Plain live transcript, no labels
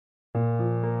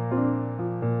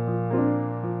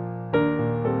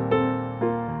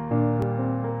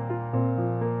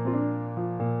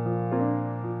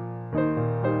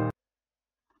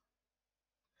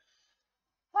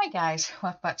guys,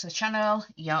 welcome back to the channel,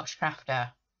 Yorkshire Crafter,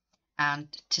 and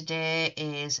today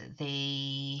is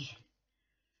the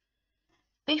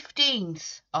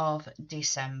 15th of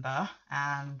December,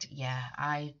 and yeah,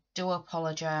 I do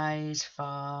apologise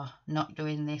for not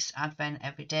doing this advent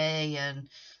every day,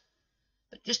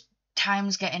 but just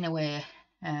time's getting away,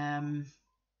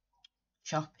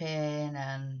 shopping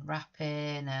and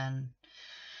wrapping and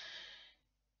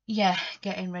yeah,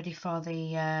 getting ready for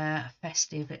the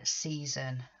festive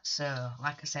season. So,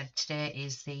 like I said, today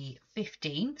is the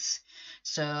 15th.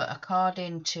 So,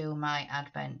 according to my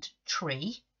advent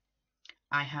tree,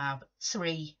 I have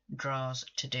 3 draws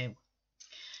to do.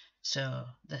 So,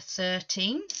 the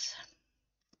 13th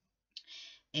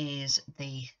is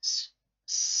the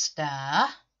star.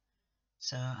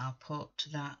 So, I'll put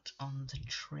that on the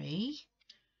tree.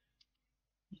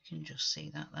 You can just see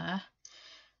that there.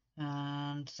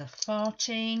 And the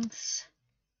 14th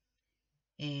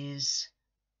is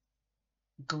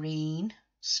green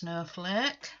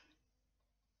snowflake.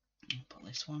 I'll put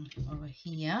this one over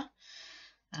here.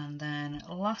 And then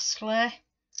lastly,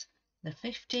 the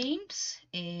 15th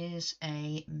is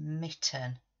a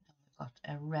mitten. We've got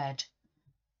a red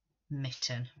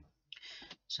mitten.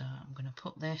 So I'm going to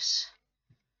put this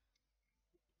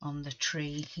on the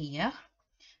tree here.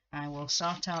 I will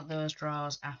sort out those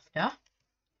drawers after.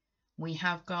 We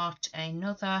have got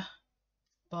another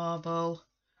bauble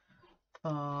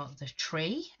for the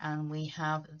tree, and we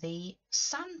have the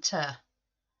Santa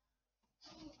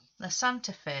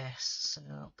face. So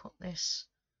I'll put this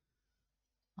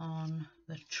on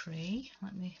the tree.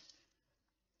 Let me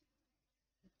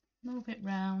move it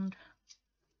round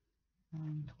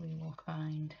and we will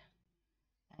find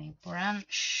a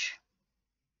branch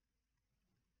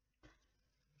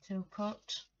to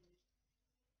put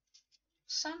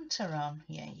Santa on.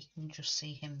 Yeah, you can just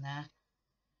see him there.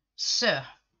 So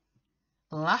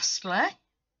lastly,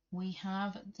 we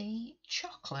have the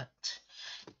chocolate.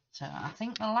 So I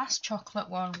think the last chocolate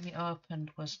one we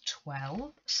opened was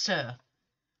 12. So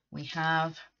we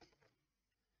have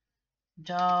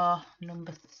door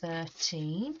number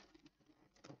 13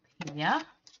 here,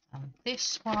 and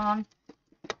this one,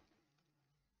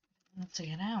 let's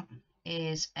get out,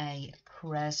 is a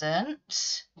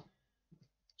present.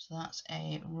 So that's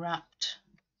a wrapped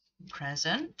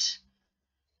present.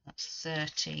 That's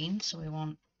 13. So we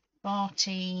want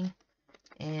 14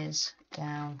 is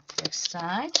down this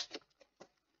side.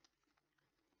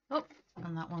 Oh,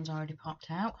 and that one's already popped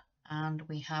out. And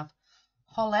we have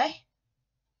holly.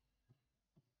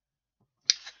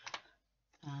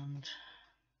 And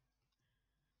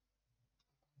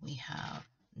we have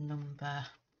number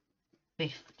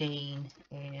 15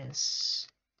 is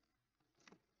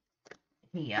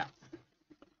here.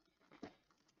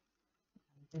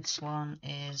 This one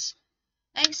is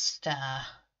a star.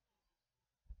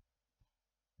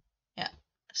 Yeah,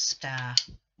 star.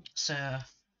 So,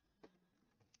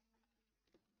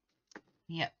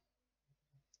 yeah.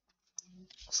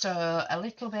 So a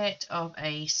little bit of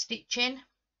a stitching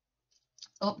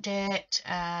update.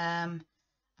 I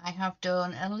have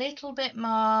done a little bit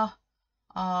more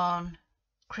on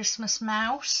Christmas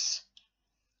mouse.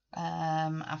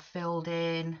 I've filled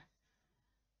in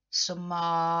some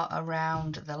more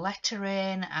around the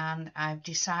lettering, and I've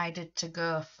decided to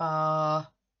go for,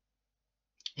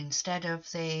 instead of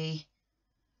the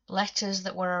letters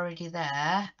that were already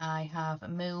there, I have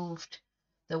moved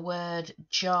the word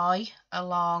joy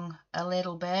along a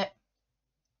little bit,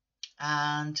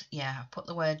 and yeah, I put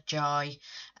the word joy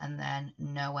and then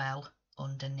Noel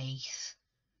underneath.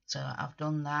 So I've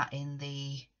done that in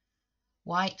the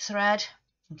white thread.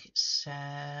 I think it's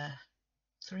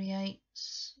 3/8,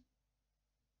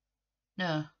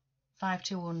 no,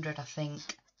 5/200 I think,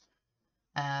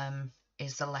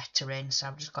 is the lettering. So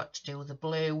I've just got to do the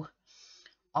blue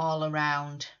all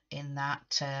around in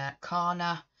that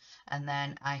corner, and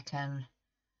then I can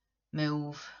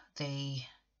move the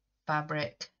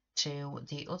fabric to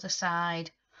the other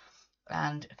side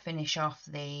and finish off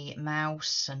the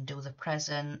mouse and do the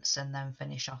presents, and then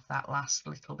finish off that last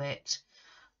little bit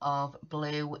of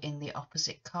blue in the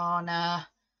opposite corner.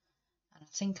 And I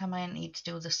think I might need to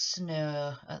do the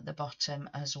snow at the bottom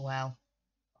as well.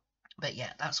 But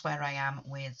yeah, that's where I am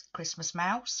with Christmas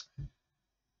mouse.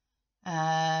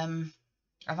 I've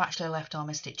actually left all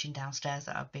my stitching downstairs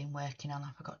that I've been working on.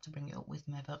 I forgot to bring it up with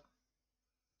me, but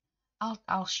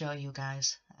I'll show you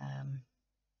guys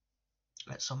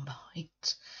at some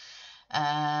point.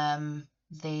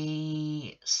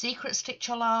 The secret stitch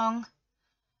along,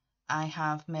 I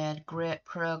have made great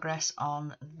progress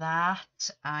on that.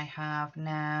 I have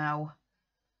now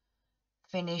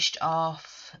finished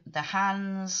off the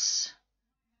hands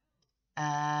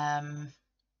I'm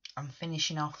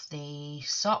finishing off the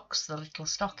socks, the little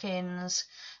stockings,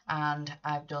 and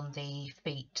I've done the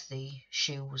feet, the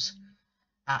shoes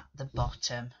at the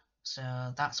bottom. So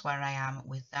that's where I am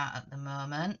with that at the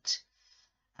moment.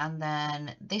 And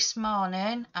then this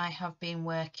morning I have been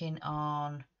working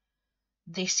on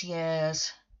this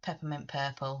year's peppermint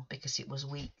purple because it was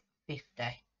week 50.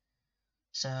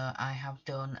 So I have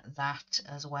done that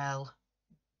as well.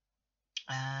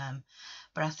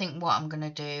 But I think what I'm going to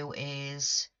do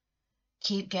is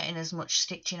keep getting as much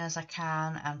stitching as I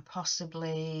can and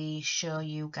possibly show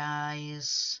you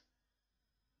guys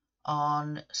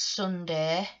on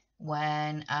Sunday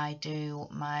when I do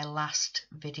my last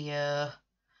video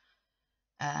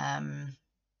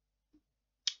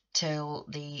till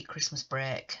the Christmas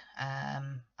break.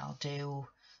 I'll do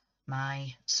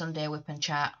my Sunday whip and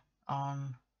chat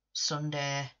on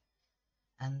Sunday,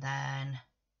 and then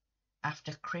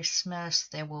after Christmas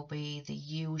there will be the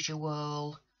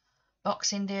usual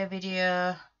Boxing Day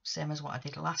video, same as what I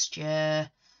did last year,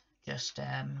 just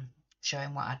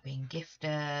showing what I'd been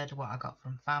gifted, what I got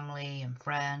from family and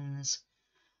friends,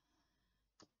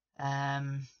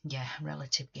 yeah,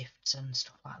 relative gifts and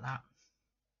stuff like that.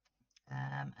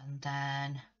 And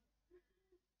then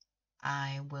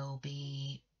I will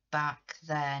be back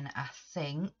then, I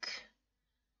think,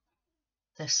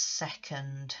 the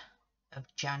 2nd of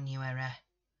January. I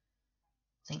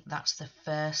think that's the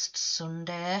first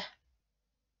Sunday.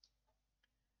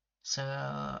 So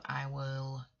I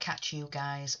will catch you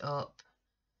guys up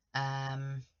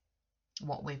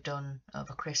what we've done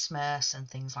over Christmas and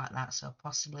things like that. So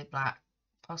possibly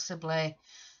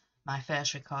my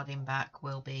first recording back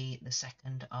will be the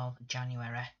 2nd of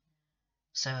January.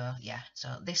 So yeah,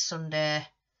 so this Sunday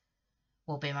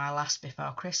will be my last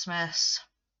before Christmas,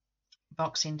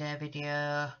 Boxing Day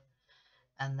video,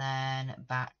 and then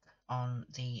back on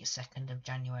the 2nd of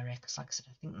January, because like I said,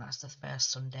 I think that's the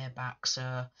first Sunday back.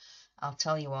 So I'll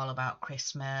tell you all about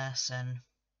Christmas and,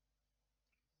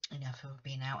 you know, if we've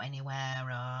been out anywhere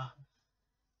or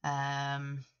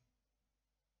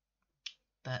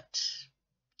but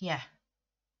yeah,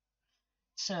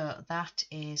 so that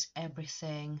is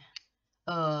everything.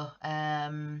 Oh,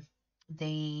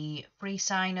 the free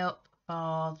sign up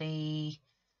for the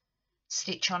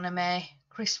Stitchonomy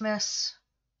Christmas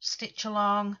stitch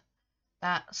along,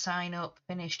 that sign up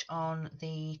finished on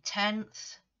the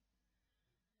 10th,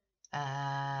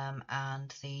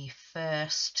 and the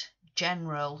first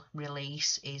general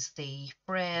release is the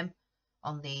frame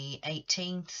on the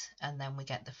 18th, and then we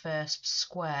get the first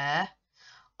square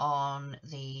on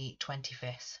the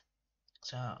 25th.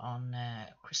 So on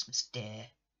Christmas Day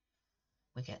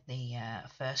we get the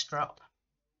first drop.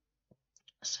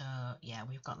 So yeah,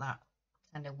 we've got that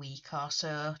kind of week or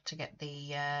so to get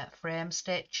the frame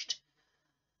stitched.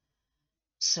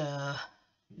 So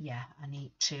yeah, I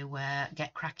need to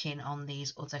get cracking on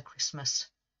these other Christmas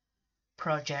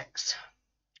projects.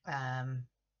 I'm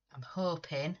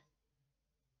hoping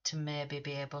to maybe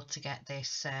be able to get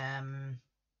this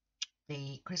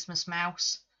the Christmas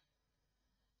mouse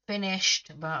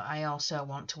finished, but I also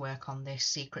want to work on this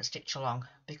secret stitch along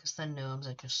because the gnomes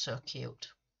are just so cute.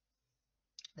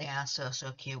 They are so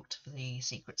cute for the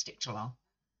secret stitch along.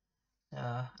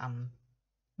 So I'm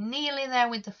nearly there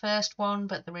with the first one,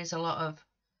 but there is a lot of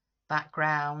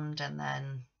background, and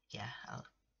then yeah,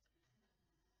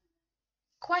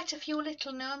 quite a few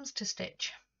little gnomes to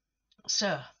stitch.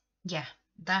 So yeah,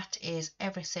 that is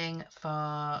everything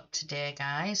for today,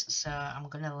 guys. So I'm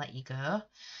gonna let you go.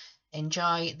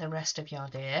 Enjoy the rest of your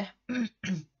day. And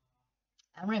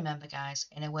remember, guys,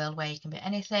 in a world where you can be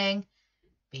anything,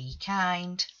 be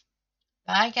kind.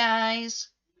 Bye, guys.